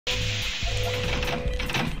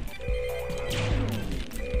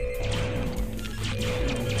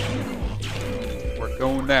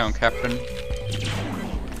Going down, Captain.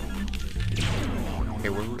 Okay,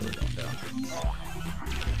 we're really going down.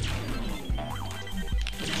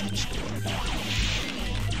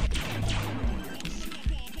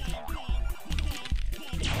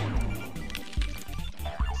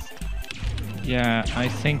 Yeah, I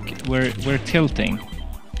think we're tilting.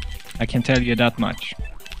 I can tell you that much.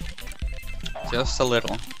 Just a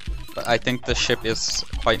little. But I think the ship is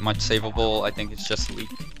quite much savable. I think it's just a leak.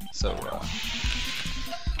 So,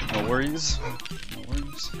 no worries. No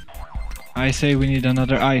worries. I say we need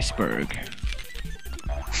another iceberg.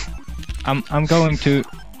 I'm going to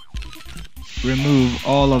remove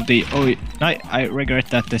all of the... Oh, I regret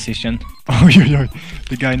that decision. Oh,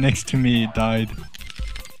 the guy next to me died.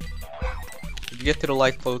 Did you get to the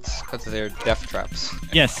lifeboats? Because they're death traps.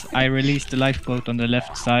 Yes, I released the lifeboat on the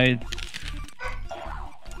left side.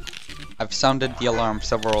 I've sounded the alarm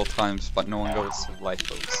several times, but no one goes to the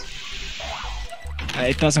lifeboats.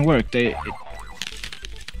 It doesn't work.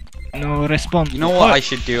 No response. You know what I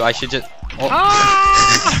should do? I should just... Oh.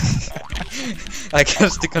 I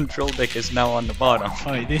guess the control deck is now on the bottom.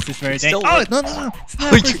 Oh, this is very dangerous. Oh, no!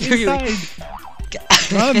 Snapper's inside!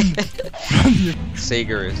 Run!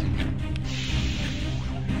 Sager is...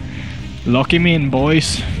 Lock him in,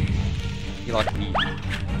 boys. He locked me.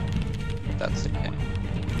 That's okay.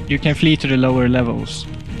 You can flee to the lower levels.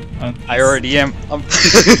 I already am.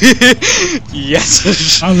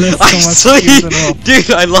 Yes. Unless I see.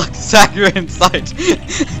 Dude, I locked Sager inside.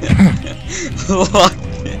 Locked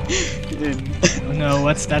in. Oh no,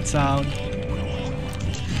 what's that sound?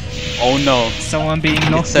 Oh no. Someone being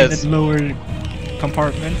locked in the lower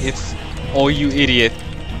compartments? It's... Oh, you idiot.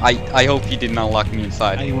 I hope you did not lock me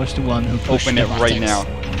inside. I was the one who pushed Open it right now.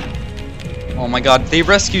 Oh my god, they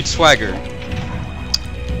rescued Swagger.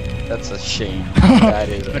 That's a shame. That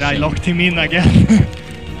is a But shame. I locked him in again.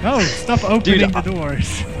 No, stop opening the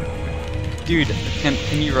doors. Dude,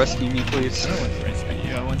 can you rescue me, please? I don't want to rescue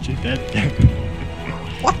you, I want you dead.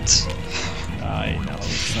 What? Die now,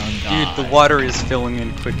 son, Dude, die. the water is filling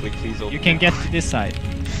in quickly, please open. You can get to this side.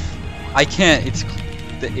 I can't, it's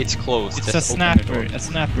closed. It's Just a open the snapper. door. A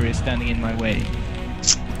snapper is standing in my way.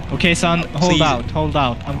 Okay, son, hold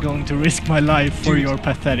out. I'm going to risk my life for your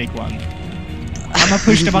pathetic one. I'ma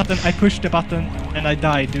push the button. I pushed the button and I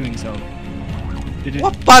died doing so. Did it?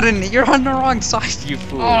 What button? You're on the wrong side, you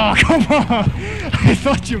fool. Oh, come on! I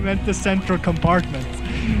thought you meant the central compartment.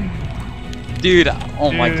 Dude,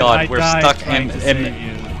 oh my god, we're stuck and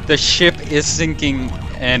the ship is sinking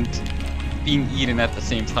and being eaten at the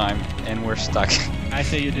same time, and we're stuck. I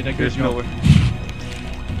say you did a good There's job. nowhere.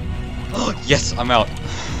 Oh, yes, I'm out.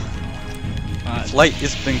 Its light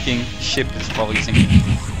is blinking, ship is probably sinking.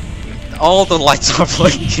 All the lights are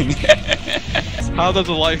blinking. How does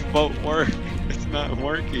the lifeboat work? It's not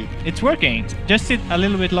working. It's working. Just sit a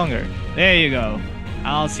little bit longer. There you go.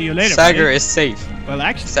 I'll see you later. Sager buddy. is safe. Well,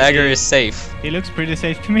 actually, Sager is safe. He looks pretty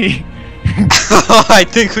safe to me. I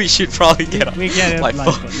think we should probably get a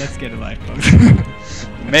lifeboat. Let's get a lifeboat.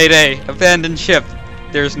 Mayday! Abandoned ship!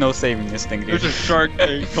 There's no saving this thing, dude. There's a shark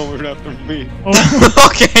tank coming after me. Oh.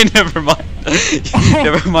 Okay, never mind.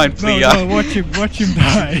 Never mind, please. No, watch him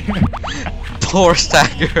die. Poor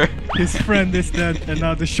Sager. His friend is dead, and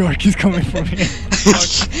now the shark is coming for me.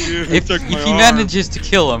 If he manages to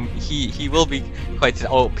kill him, he will be quite.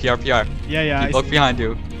 Oh, PR. Yeah. Look behind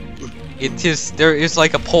you. There is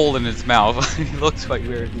like a pole in his mouth. It looks quite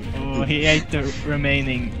weird. Oh, he ate the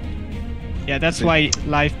remaining. Yeah, that's why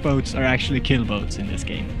lifeboats are actually kill boats in this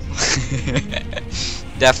game.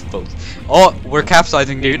 Death boat. Oh, we're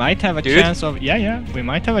capsizing, dude. We might have a chance of. Yeah. We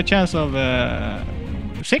might have a chance of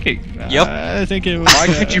sinking. Yep. I think it was. Why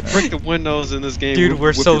can't you break the windows in this game? Dude,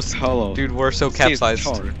 we're so Dude, we're so capsized.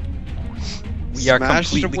 We are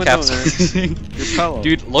completely capsized.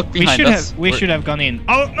 Dude, look behind us. We should have gone in.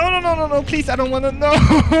 Oh no! Please, I don't want to know.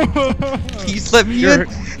 Please let me in.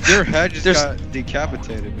 Your head just got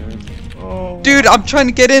decapitated, man. Oh. Dude, I'm trying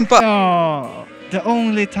to get in, but oh, the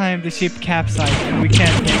only time the ship capsized and we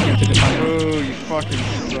can't make it to the bottom. Oh, you fucking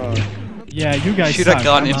suck. Yeah, you guys should have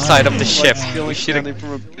gone inside of the ship. We should have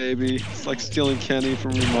from a baby. It's like stealing candy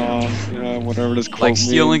from your mom. You know, whatever this quote like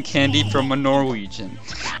stealing candy from a Norwegian.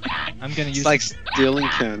 I'm gonna use. It's like stealing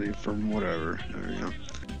candy from whatever. There you go.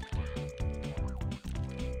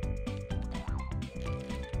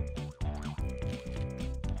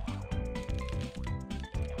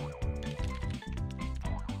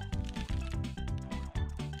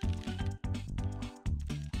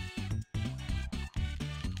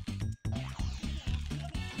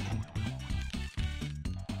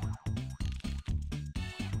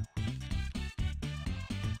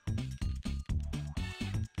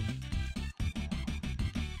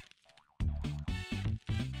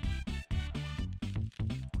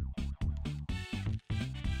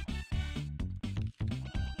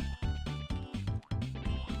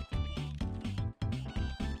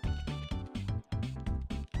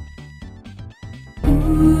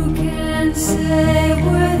 Who can say